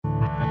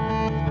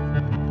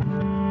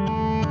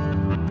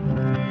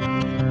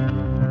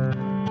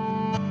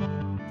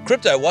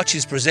Crypto Watch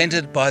is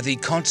presented by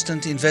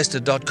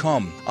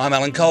theconstantinvestor.com. I'm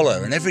Alan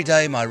Kohler, and every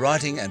day my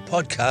writing and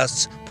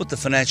podcasts put the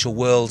financial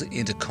world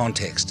into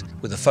context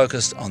with a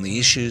focus on the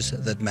issues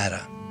that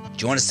matter.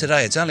 Join us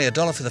today. It's only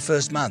 $1 for the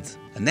first month.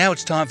 And now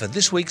it's time for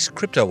this week's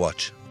Crypto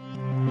Watch.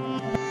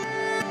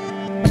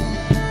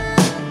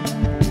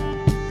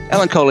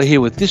 Alan Kohler here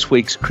with this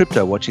week's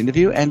Crypto Watch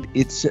interview, and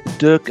it's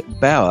Dirk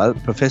Baur,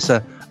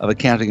 Professor of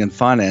Accounting and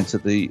Finance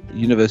at the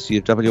University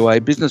of WA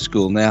Business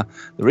School. Now,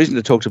 the reason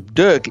to talk to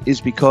Dirk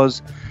is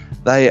because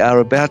they are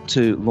about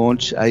to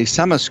launch a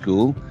summer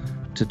school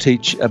to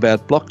teach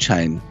about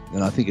blockchain,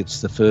 and I think it's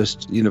the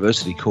first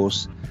university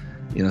course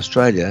in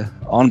Australia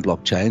on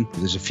blockchain.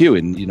 There's a few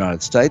in the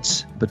United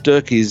States, but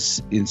Dirk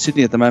is in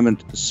Sydney at the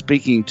moment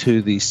speaking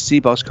to the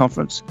CBOS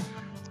conference,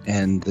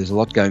 and there's a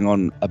lot going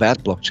on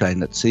about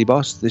blockchain at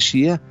CBOS this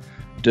year.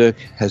 Dirk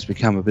has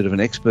become a bit of an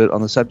expert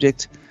on the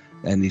subject,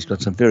 and he's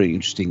got some very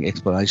interesting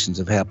explanations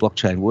of how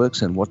blockchain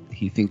works and what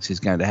he thinks is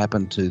going to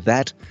happen to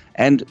that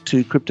and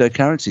to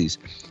cryptocurrencies.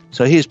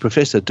 So here's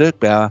Professor Dirk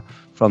Baur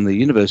from the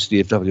University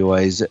of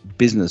WA's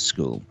Business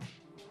School.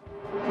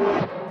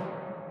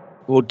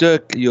 Well,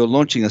 Dirk, you're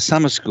launching a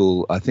summer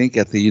school, I think,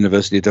 at the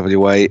University of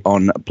WA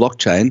on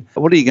blockchain.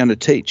 What are you going to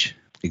teach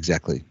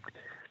exactly?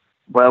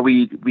 Well,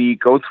 we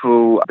go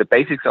through the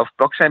basics of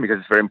blockchain because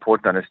it's very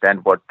important to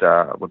understand what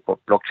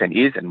blockchain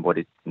is and what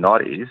it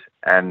not is,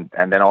 and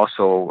then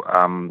also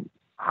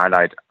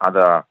highlight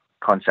other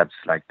concepts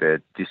like the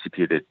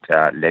distributed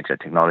ledger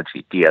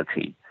technology,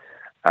 DLT,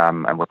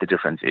 and what the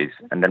difference is.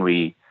 And then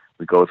we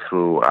go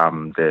through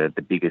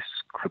the biggest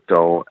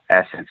crypto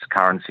assets,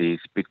 currencies,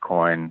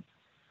 Bitcoin,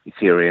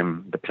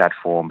 Ethereum, the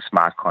platform,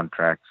 smart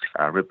contracts,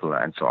 Ripple,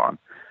 and so on.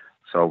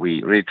 So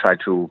we really try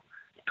to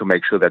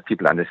make sure that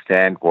people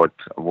understand what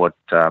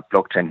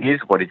blockchain is,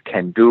 what it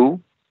can do,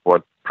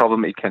 what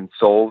problem it can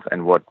solve,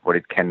 and what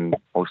it can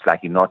most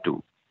likely not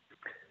do.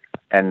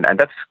 And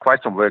that's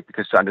quite some work,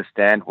 because to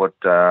understand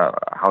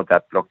how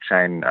that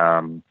blockchain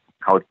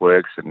how it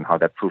works and how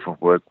that proof of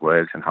work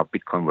works and how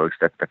Bitcoin works,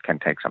 that can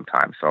take some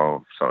time.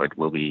 So it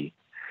will be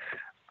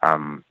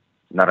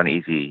not an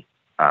easy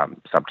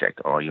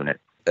subject or unit.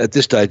 At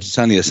this stage, it's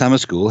only a summer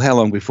school. How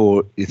long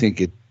before you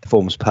think it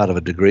forms part of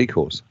a degree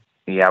course?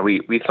 Yeah, we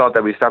thought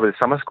that we start with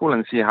summer school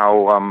and see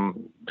how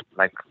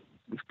if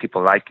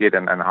people like it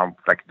and how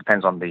it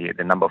depends on the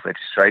number of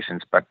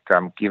registrations. But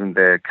given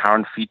the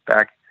current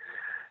feedback,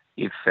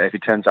 if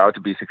it turns out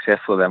to be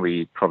successful, then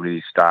we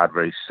probably start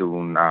very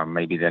soon,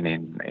 maybe then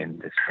in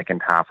the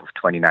second half of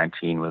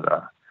 2019 with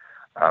a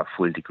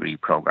full degree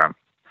program.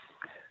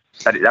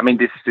 But I mean,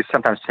 this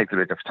sometimes takes a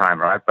bit of time,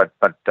 right? But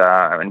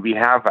and we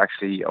have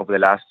actually over the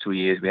last 2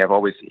 years we have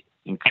always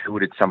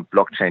included some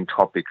blockchain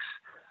topics,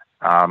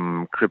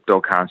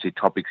 cryptocurrency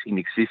topics in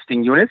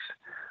existing units.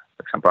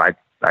 For example,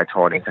 I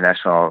taught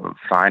international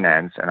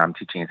finance, and I'm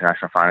teaching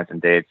international finance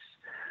and dates.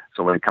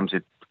 So when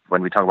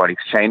we talk about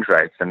exchange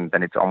rates, then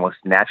it's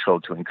almost natural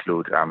to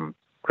include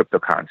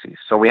cryptocurrencies.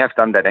 So we have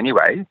done that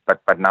anyway,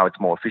 but now it's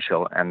more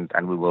official, and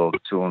we will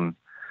soon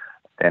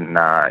then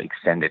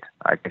extend it.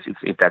 I guess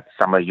if that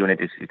summer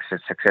unit is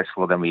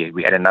successful, then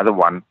we add another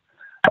one,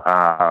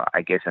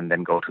 I guess, and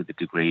then go to the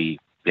degree.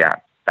 Yeah,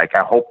 I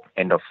hope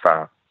end of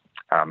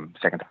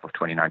second half of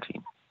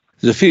 2019.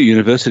 There's a few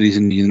universities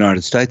in the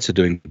United States are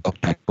doing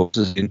blockchain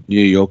courses in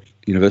New York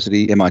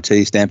University,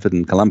 MIT, Stanford,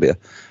 and Columbia.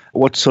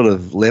 What sort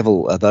of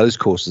level are those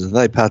courses? Are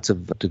they parts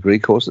of degree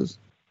courses?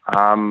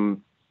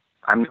 I'm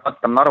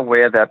not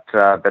aware that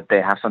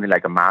they have something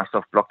like a master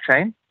of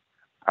blockchain.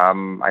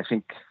 I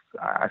think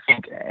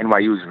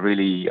NYU is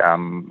really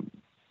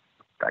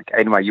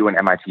NYU and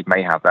MIT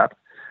may have that,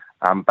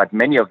 but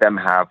many of them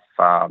have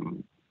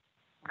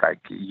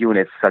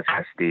units such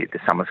as the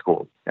summer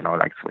school.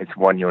 It's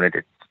one unit.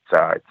 It's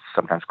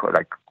sometimes called,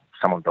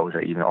 some of those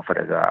are even offered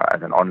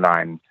as an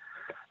online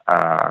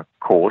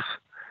course,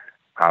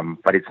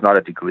 but it's not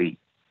a degree.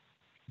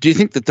 Do you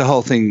think that the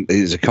whole thing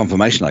is a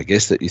confirmation, I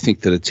guess, that you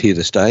think that it's here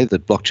to stay,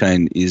 that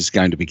blockchain is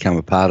going to become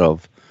a part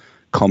of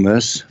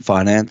commerce,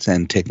 finance,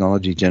 and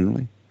technology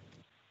generally?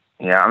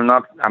 Yeah,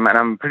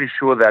 I'm pretty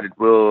sure that it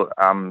will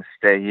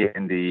stay here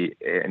in the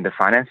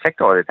finance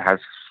sector, or it has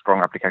strong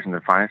applications in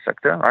the finance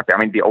sector. Right? I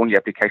mean, the only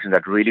application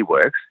that really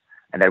works,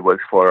 and that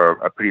works for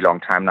a pretty long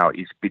time now,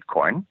 is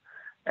Bitcoin,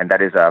 and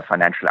that is a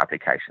financial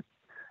application.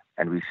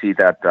 And we see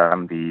that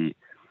the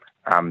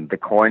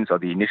coins, or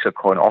the initial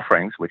coin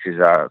offerings, which is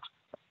a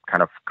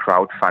kind of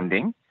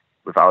crowdfunding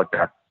without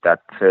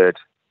that third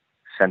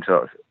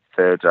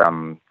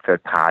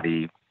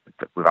party,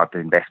 without the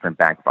investment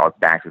bank, without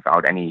banks,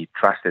 without any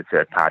trusted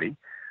third party,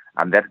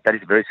 that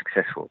is very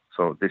successful.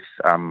 So this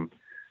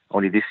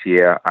only this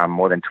year,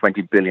 more than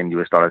 $20 billion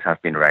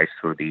have been raised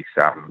through these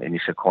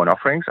initial coin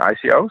offerings,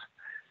 ICOs,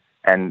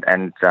 and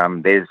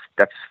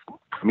that's,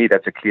 for me,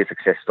 that's a clear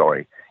success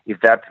story. If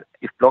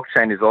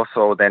blockchain is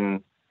also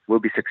then will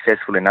be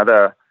successful in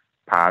other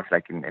parts,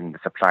 like in the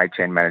supply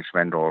chain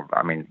management, or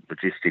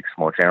logistics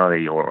more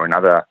generally, or in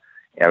other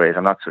areas,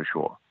 I'm not so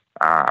sure.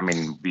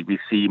 We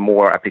see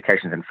more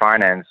applications in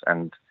finance,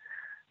 and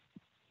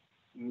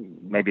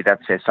maybe that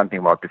says something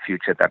about the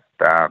future that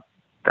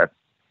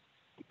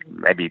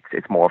maybe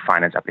it's more a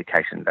finance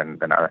application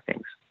than other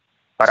things.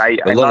 But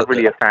I'm not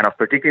really a fan of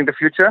predicting the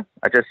future.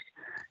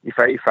 If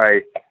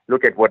I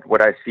look at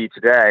what I see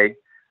today,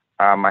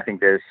 I think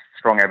there's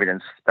strong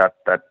evidence that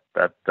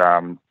there's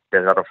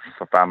a lot of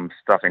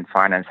stuff in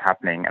finance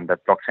happening, and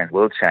that blockchain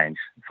will change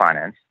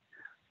finance.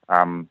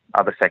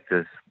 Other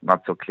sectors,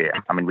 not so clear.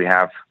 I mean, we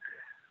have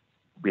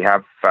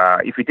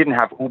if we didn't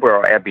have Uber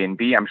or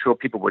Airbnb, I'm sure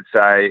people would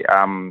say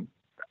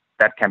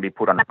that can be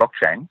put on a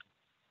blockchain.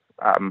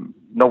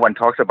 No one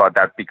talks about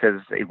that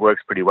because it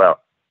works pretty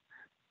well,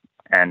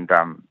 and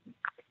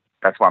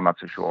that's why I'm not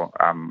so sure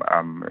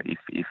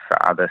if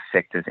other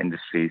sectors,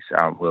 industries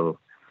will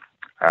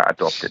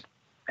adopt it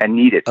and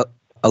need it.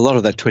 A lot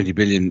of that 20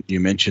 billion you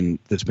mentioned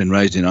that's been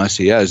raised in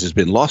ICOs has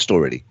been lost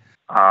already.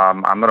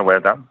 I'm not aware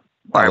of that.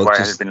 Why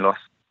has it been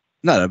lost?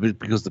 No,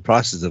 because the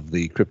prices of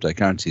the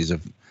cryptocurrencies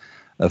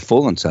have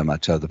fallen so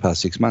much over the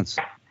past 6 months.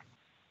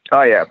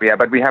 Oh yeah,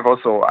 but we have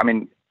also. I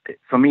mean,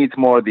 for me, it's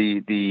more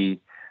the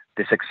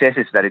success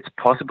is that it's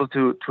possible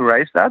to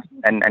raise that,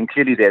 and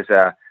clearly there's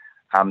a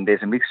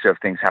mixture of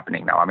things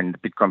happening now. I mean,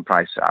 the Bitcoin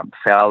price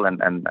fell, and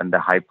the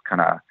hype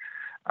kind of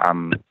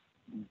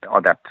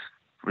or that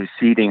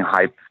receding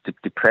hype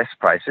depressed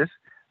prices,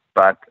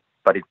 but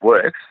it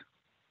works.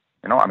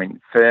 You know, I mean,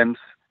 firms,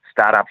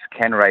 startups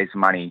can raise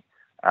money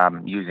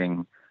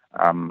using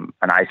an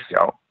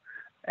ICO,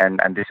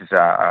 and this is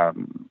a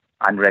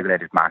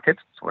unregulated market.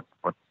 It's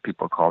what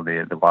people call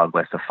the Wild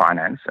West of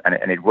finance,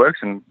 and it works.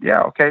 And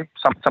yeah, okay,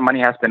 some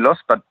money has been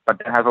lost, but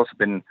there has also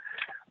been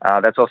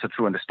that's also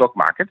true in the stock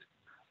market.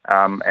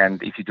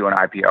 And if you do an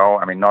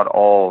IPO, I mean, not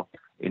all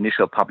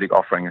initial public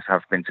offerings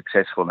have been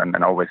successful and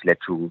always led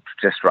to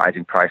just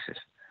rising prices.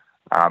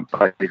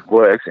 But it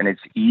works, and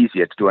it's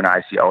easier to do an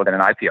ICO than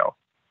an IPO.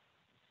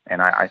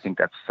 And I think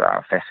that's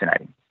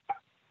fascinating.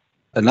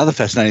 Another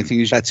fascinating thing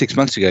is that 6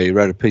 months ago you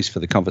wrote a piece for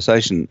The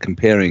Conversation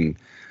comparing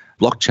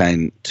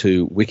blockchain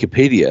to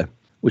Wikipedia,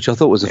 which I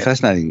thought was a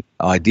fascinating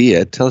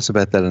idea. Tell us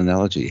about that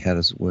analogy. How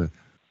does it work?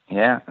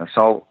 Yeah,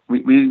 so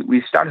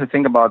we started to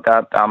think about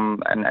that,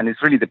 and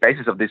it's really the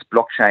basis of this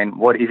blockchain.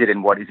 What is it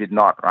and what is it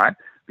not, right?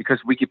 Because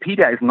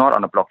Wikipedia is not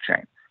on a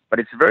blockchain, but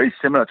it's very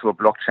similar to a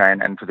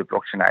blockchain and to the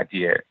blockchain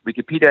idea.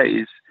 Wikipedia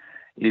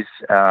is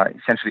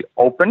essentially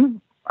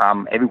open.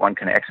 Everyone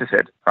can access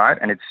it, right?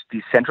 And it's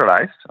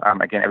decentralized.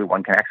 Again,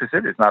 everyone can access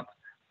it. It's not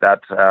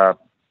that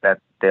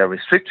there are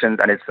restrictions,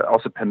 and it's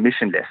also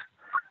permissionless.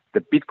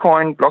 The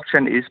Bitcoin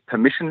blockchain is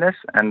permissionless,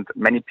 and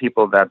many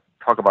people that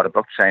talk about a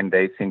blockchain,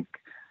 they think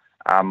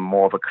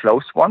more of a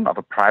closed one, of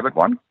a private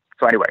one.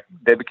 So anyway,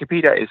 the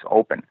Wikipedia is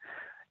open,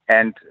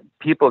 and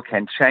people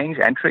can change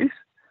entries.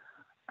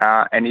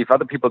 And if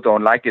other people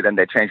don't like it, then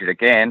they change it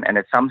again. And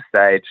at some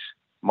stage,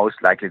 most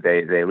likely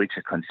they reach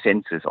a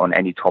consensus on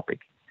any topic.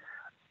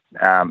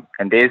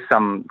 And there's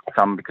some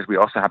because we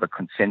also have a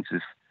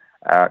consensus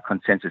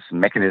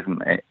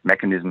mechanism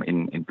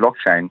in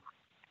blockchain.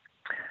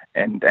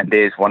 And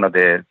there's one of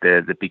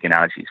the big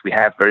analogies. We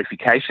have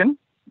verification.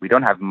 We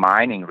don't have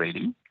mining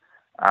really,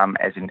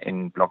 as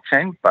in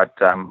blockchain, but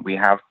we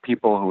have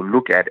people who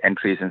look at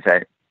entries and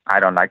say, I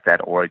don't like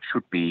that, or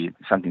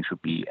something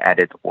should be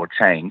added or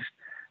changed.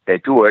 They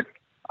do it.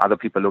 Other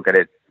people look at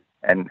it,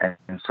 and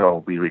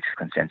so we reach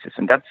consensus.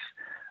 And that's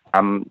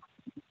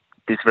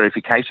this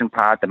verification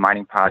part. The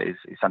mining part is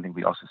something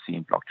we also see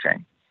in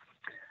blockchain.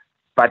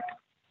 But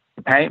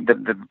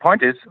the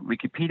point is,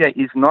 Wikipedia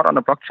is not on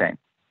a blockchain,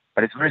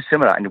 but it's very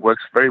similar and it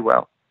works very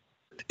well.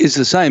 Is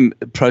the same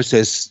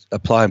process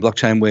apply in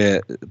blockchain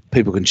where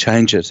people can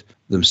change it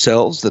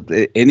themselves,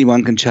 that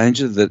anyone can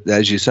change it, that,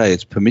 as you say,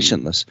 it's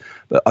permissionless?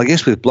 But I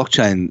guess with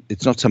blockchain,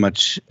 it's not so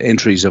much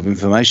entries of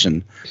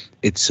information,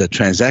 it's a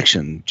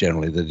transaction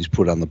generally that is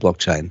put on the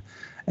blockchain.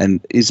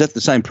 And is that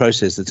the same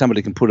process that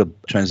somebody can put a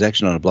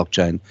transaction on a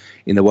blockchain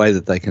in a way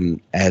that they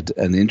can add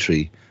an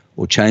entry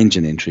or change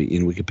an entry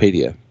in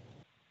Wikipedia?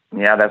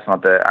 Yeah, that's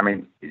not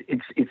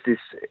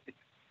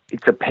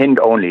it's append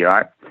only,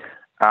 right?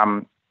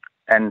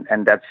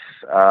 And that's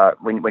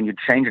when you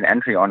change an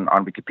entry on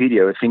Wikipedia,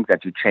 you think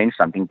that you change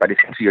something, but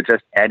essentially you're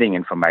just adding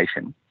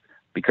information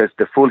because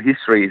the full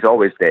history is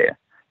always there.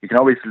 You can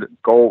always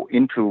go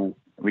into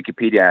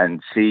Wikipedia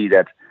and see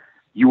that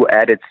you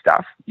added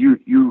stuff.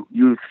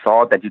 You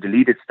thought that you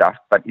deleted stuff,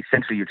 but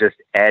essentially you just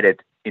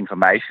added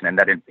information, and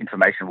that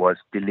information was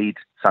delete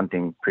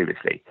something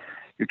previously.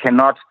 You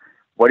cannot,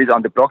 what is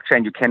on the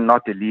blockchain, you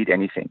cannot delete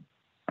anything.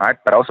 Right?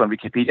 But also on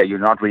Wikipedia, you're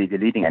not really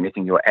deleting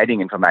anything. You're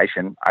adding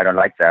information. I don't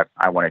like that.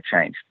 I want to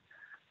change.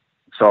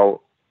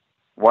 So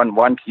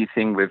one key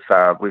thing with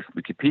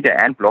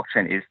Wikipedia and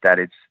blockchain is that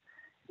it's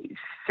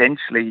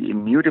essentially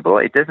immutable.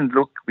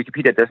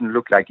 Wikipedia doesn't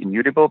look like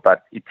immutable,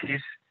 but it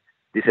is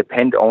this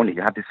append only.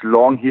 You have this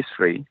long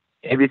history.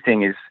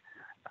 Everything is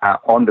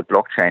on the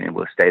blockchain and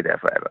will stay there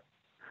forever.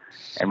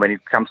 And when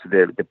it comes to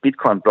the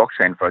Bitcoin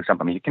blockchain, for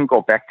example, I mean, you can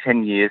go back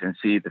 10 years and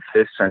see the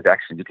first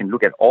transaction. You can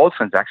look at all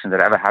transactions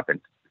that ever happened.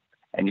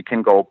 And you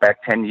can go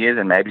back 10 years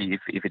and maybe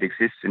if it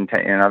exists in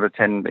another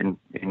 10,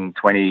 in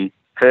 20,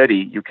 30,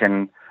 you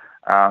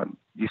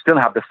still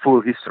have the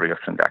full history of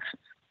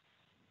transactions.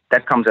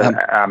 That comes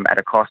at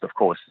a cost, of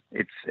course.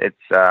 It's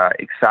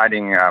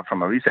exciting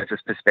from a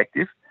researcher's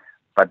perspective,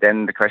 but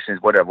then the question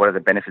is, what are the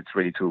benefits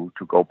really to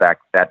go back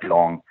that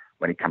long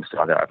when it comes to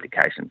other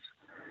applications?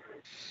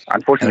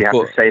 Unfortunately, you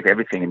have to save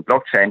everything in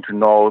blockchain to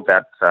know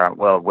that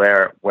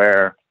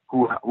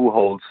who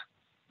holds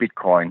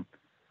Bitcoin,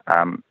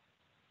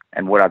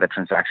 and what are the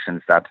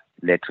transactions that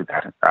led to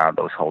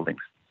those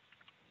holdings.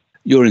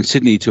 You're in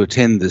Sydney to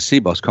attend the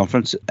CBOS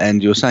conference,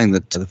 and you're saying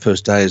that the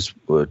first days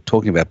were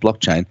talking about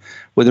blockchain.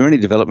 Were there any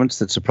developments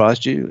that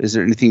surprised you? Is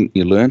there anything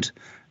you learnt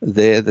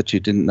there that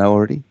you didn't know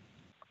already?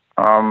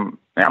 I'm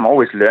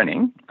always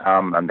learning,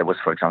 and there was,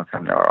 for example,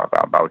 something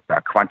about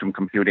quantum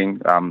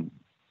computing,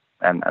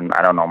 and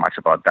I don't know much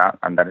about that,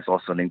 and that is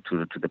also linked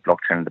to the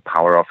blockchain and the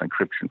power of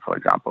encryption, for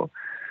example.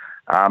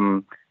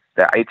 I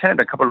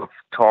attended a couple of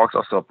talks,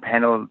 also a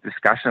panel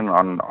discussion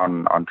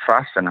on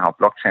trust and how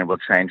blockchain will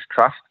change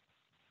trust.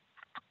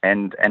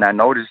 And I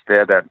noticed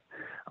there that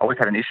I always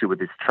had an issue with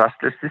this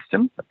trustless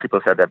system. People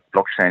said that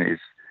blockchain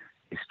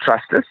is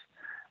trustless,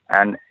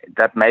 and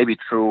that may be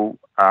true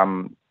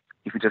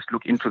if you just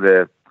look into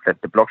the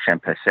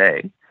blockchain per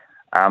se.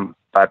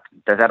 But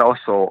does that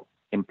also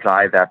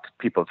imply that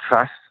people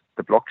trust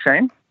the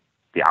blockchain,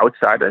 the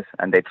outsiders,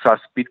 and they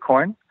trust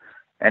Bitcoin?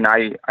 And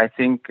I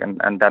think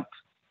that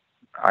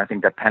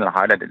panel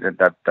highlighted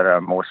that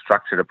a more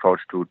structured approach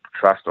to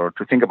trust, or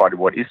to think about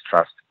what is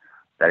trust,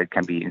 that it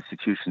can be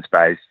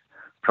institutions-based,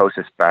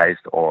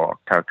 process-based, or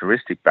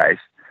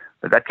characteristic-based,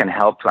 that can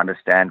help to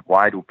understand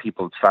why do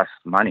people trust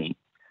money,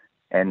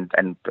 and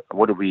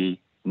what do we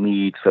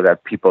need so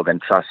that people then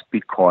trust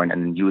Bitcoin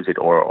and use it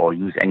or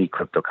use any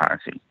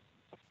cryptocurrency.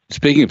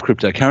 Speaking of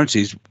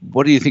cryptocurrencies,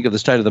 what do you think of the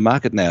state of the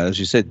market now? As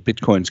you said,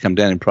 Bitcoin's come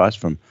down in price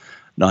from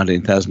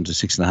 19,000 to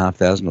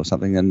 6,500 or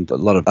something, and a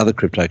lot of other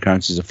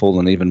cryptocurrencies have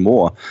fallen even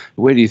more.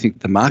 Where do you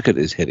think the market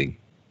is heading?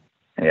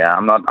 Yeah,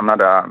 I'm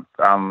not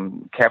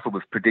careful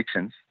with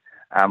predictions.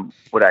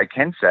 What I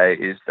can say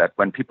is that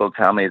when people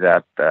tell me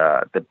that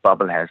the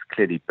bubble has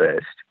clearly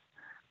burst,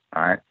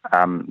 right,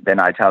 then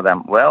I tell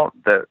them, well,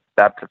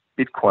 that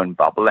Bitcoin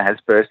bubble has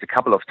burst a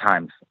couple of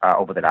times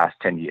over the last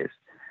 10 years.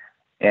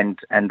 And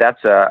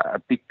that's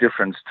a big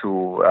difference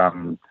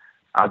to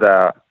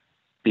other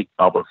big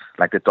bubbles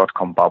like the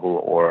dot-com bubble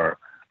or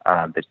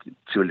the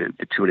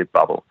tulip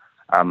bubble.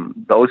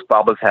 Those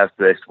bubbles have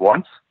burst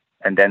once,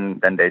 and then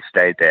they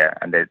stayed there,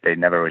 and they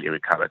never really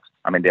recovered.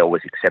 I mean, there are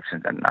always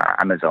exceptions, and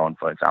Amazon,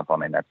 for example, I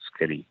mean, that's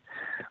clearly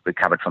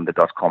recovered from the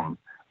dot-com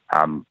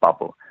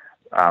bubble.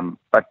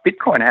 But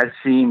Bitcoin has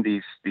seen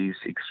these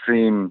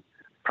extreme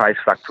price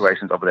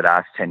fluctuations over the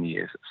last 10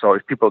 years. So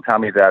if people tell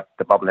me that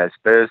the bubble has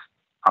burst,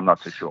 I'm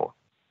not so sure.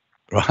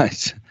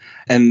 Right.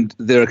 And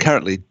there are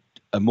currently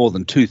more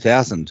than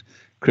 2,000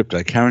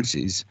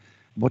 cryptocurrencies.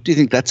 What do you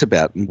think that's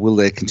about? And will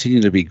there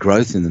continue to be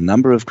growth in the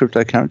number of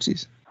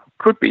cryptocurrencies?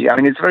 Could be. I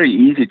mean, it's very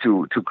easy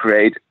to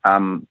create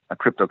a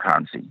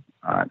cryptocurrency.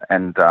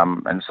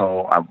 And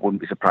so I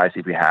wouldn't be surprised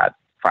if we had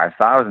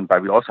 5,000,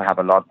 but we also have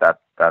a lot that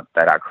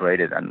are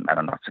created and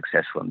are not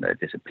successful and they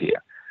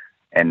disappear.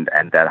 And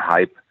that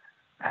hype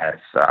has,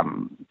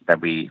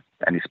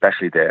 and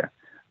especially the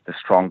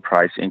strong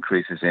price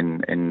increases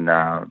in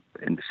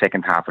the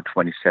second half of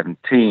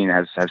 2017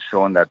 has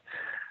shown that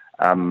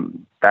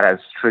that has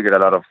triggered a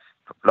lot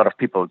of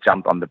people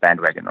jumped on the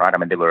bandwagon, right? I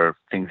mean, there were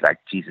things like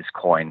Jesus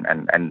Coin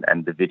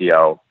and the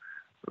video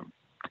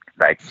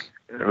like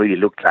really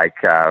looked like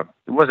it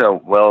was a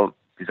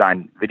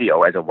well-designed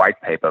video as a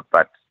white paper,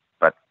 but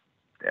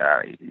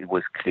it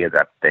was clear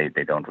that they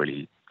don't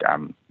really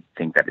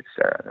think that it's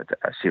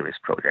a serious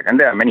project. And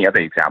there are many other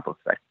examples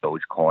like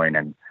Dogecoin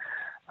and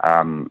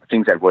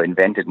things that were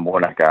invented more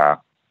like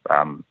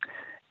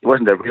it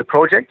wasn't a real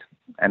project,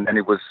 and then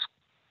it was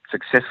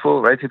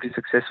successful, relatively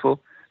successful.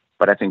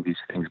 But I think these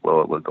things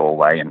will go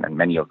away, and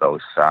many of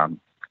those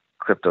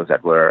cryptos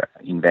that were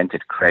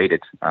invented,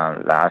 created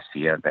last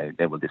year,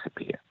 they will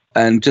disappear.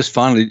 And just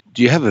finally,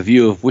 do you have a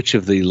view of which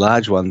of the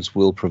large ones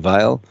will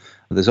prevail?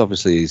 There's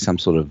obviously some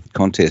sort of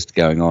contest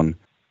going on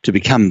to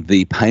become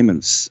the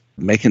payments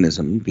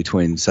mechanism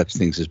between such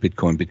things as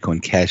Bitcoin,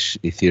 Bitcoin Cash,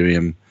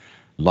 Ethereum,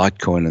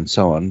 Litecoin, and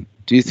so on.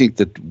 Do you think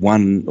that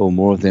one or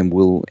more of them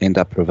will end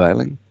up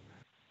prevailing?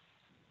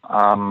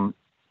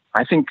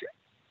 I think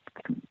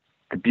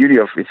the beauty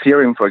of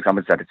Ethereum, for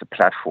example, is that it's a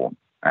platform,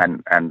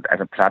 and as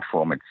a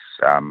platform,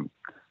 it's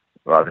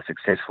rather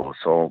successful.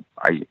 So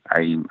I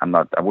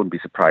wouldn't be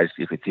surprised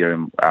if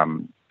Ethereum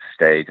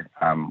stayed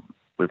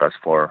with us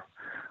for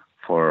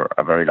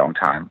a very long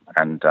time.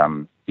 And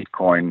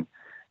Bitcoin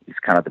is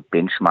kind of the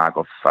benchmark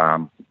of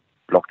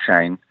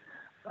blockchain.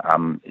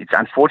 It's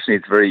unfortunately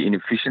it's very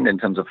inefficient in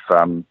terms of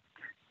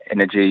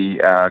energy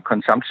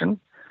consumption.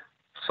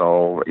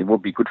 So it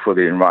would be good for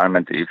the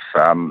environment if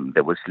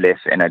there was less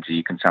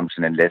energy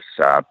consumption and less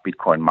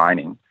Bitcoin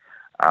mining.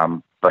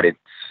 But it's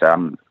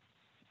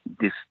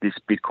this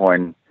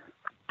Bitcoin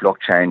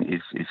blockchain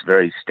is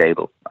very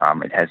stable.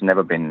 It has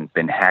never been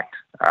hacked.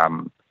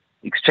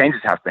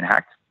 Exchanges have been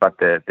hacked, but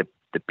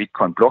the the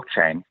Bitcoin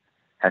blockchain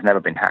has never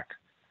been hacked.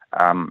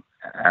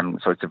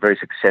 So it's a very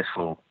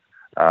successful,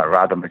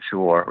 rather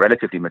mature,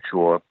 relatively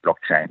mature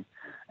blockchain.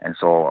 And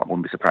so I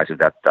wouldn't be surprised if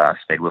that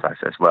stayed with us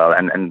as well.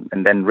 And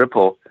then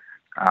Ripple,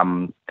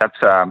 I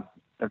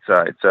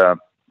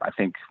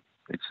think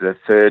it's the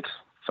third,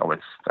 so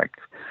it's like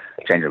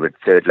change it with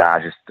third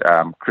largest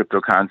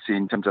cryptocurrency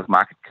in terms of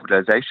market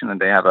capitalization, and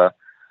they have a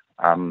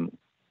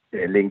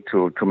link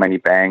to many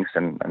banks,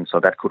 and so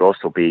that could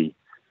also be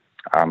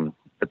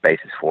the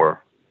basis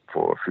for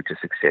future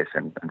success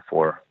and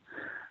for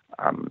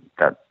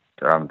that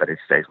it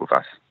stays with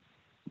us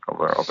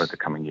over the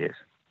coming years.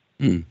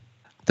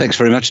 Thanks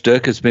very much,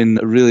 Dirk. It's been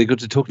really good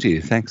to talk to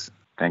you. Thanks.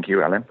 Thank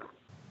you, Alan.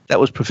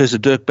 That was Professor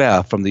Dirk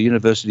Baur from the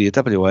University of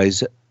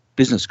WA's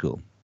Business School.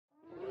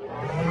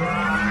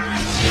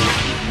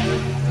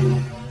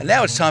 And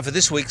now it's time for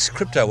this week's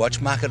Crypto Watch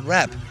Market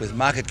Wrap with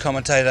market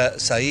commentator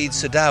Saeed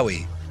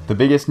Sidaoui. The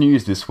biggest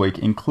news this week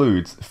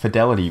includes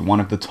Fidelity, one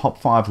of the top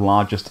 5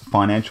 largest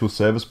financial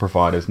service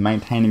providers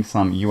maintaining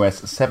some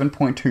US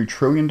 $7.2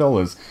 trillion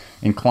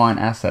in client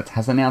assets,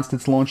 has announced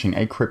it's launching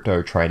a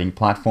crypto trading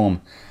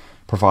platform.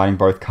 Providing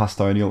both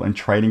custodial and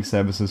trading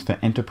services for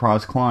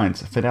enterprise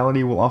clients,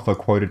 Fidelity will offer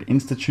quoted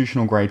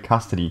institutional-grade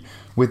custody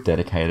with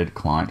dedicated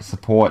client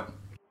support.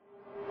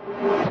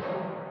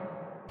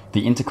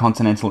 The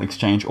Intercontinental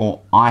Exchange,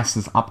 or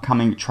ICE's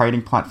upcoming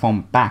trading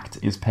platform Backed,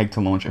 is pegged to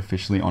launch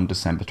officially on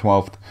December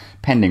 12th,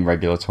 pending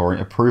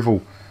regulatory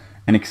approval.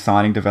 An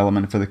exciting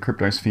development for the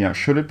cryptosphere.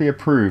 Should it be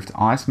approved,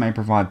 ICE may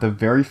provide the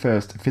very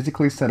first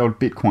physically settled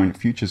Bitcoin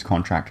futures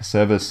contract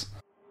service.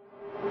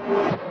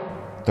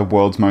 The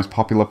world's most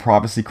popular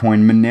privacy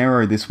coin,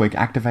 Monero, this week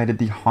activated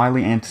the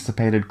highly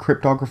anticipated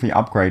cryptography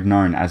upgrade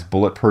known as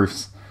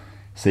Bulletproofs.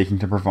 Seeking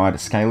to provide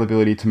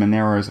scalability to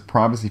Monero's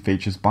privacy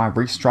features by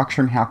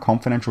restructuring how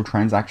confidential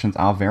transactions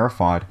are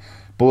verified,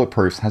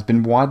 Bulletproofs has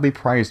been widely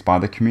praised by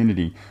the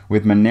community,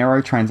 with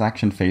Monero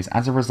transaction fees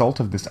as a result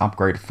of this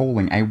upgrade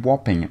falling a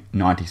whopping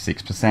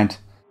 96%.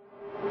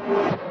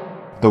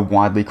 The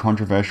widely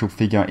controversial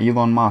figure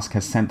Elon Musk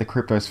has sent the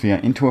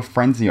cryptosphere into a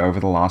frenzy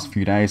over the last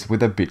few days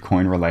with a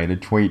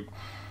Bitcoin-related tweet.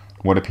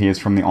 What appears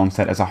from the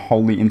onset as a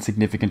wholly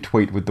insignificant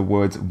tweet with the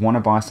words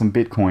 "wanna buy some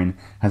Bitcoin"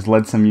 has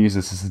led some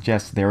users to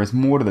suggest there is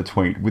more to the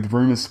tweet, with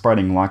rumours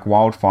spreading like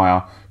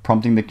wildfire,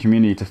 prompting the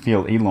community to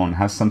feel Elon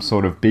has some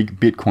sort of big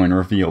Bitcoin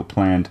reveal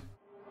planned.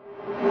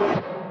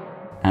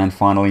 And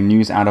finally,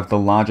 news out of the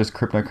largest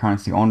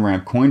cryptocurrency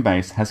on-ramp,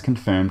 Coinbase, has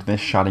confirmed they're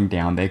shutting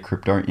down their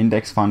crypto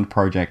index fund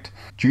project.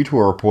 Due to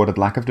a reported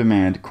lack of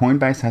demand,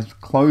 Coinbase has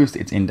closed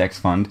its index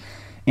fund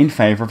in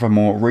favor of a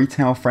more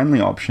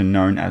retail-friendly option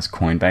known as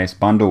Coinbase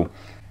Bundle.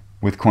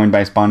 With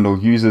Coinbase Bundle,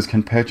 users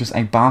can purchase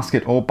a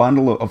basket or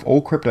bundle of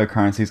all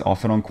cryptocurrencies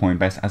offered on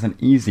Coinbase as an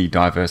easy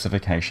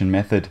diversification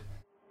method.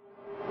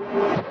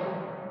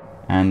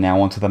 And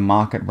now onto the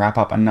market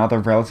wrap-up. Another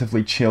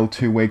relatively chill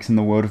 2 weeks in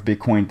the world of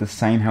Bitcoin. The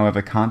same,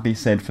 however, can't be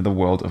said for the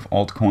world of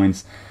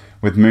altcoins.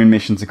 With moon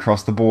missions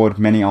across the board,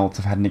 many alts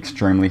have had an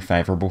extremely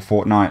favourable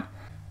fortnight.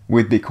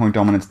 With Bitcoin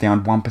dominance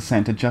down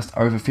 1% to just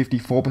over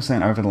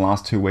 54% over the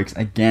last 2 weeks,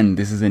 again,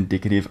 this is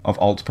indicative of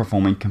alts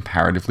performing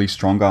comparatively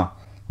stronger.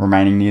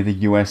 Remaining near the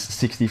US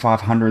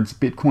 6500s,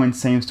 Bitcoin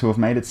seems to have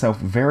made itself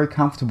very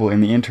comfortable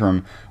in the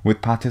interim,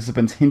 with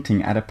participants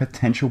hinting at a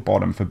potential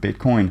bottom for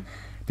Bitcoin.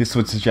 This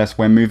would suggest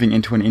we're moving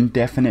into an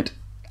indefinite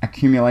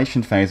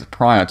accumulation phase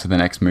prior to the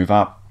next move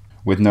up.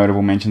 With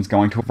notable mentions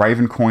going to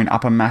Ravencoin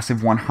up a massive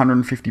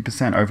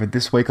 150% over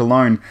this week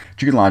alone,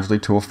 due largely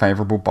to a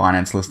favourable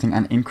Binance listing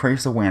and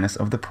increased awareness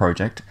of the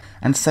project.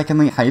 And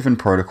secondly, Haven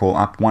Protocol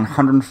up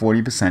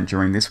 140%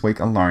 during this week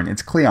alone.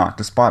 It's clear,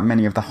 despite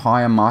many of the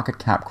higher market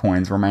cap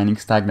coins remaining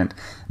stagnant,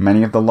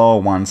 many of the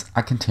lower ones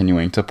are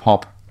continuing to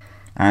pop.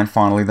 And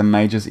finally, the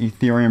majors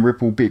Ethereum,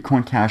 Ripple,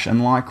 Bitcoin Cash and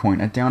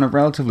Litecoin are down a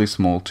relatively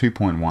small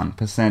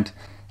 2.1%.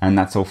 And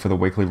that's all for the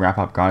weekly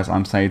wrap-up, guys.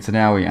 I'm Saeed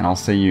Sidaoui, and I'll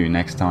see you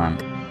next time.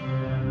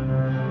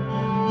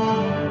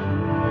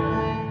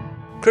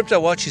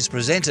 Crypto Watch is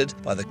presented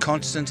by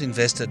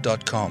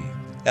theconstantinvestor.com.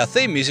 Our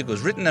theme music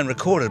was written and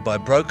recorded by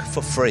Broke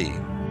for free.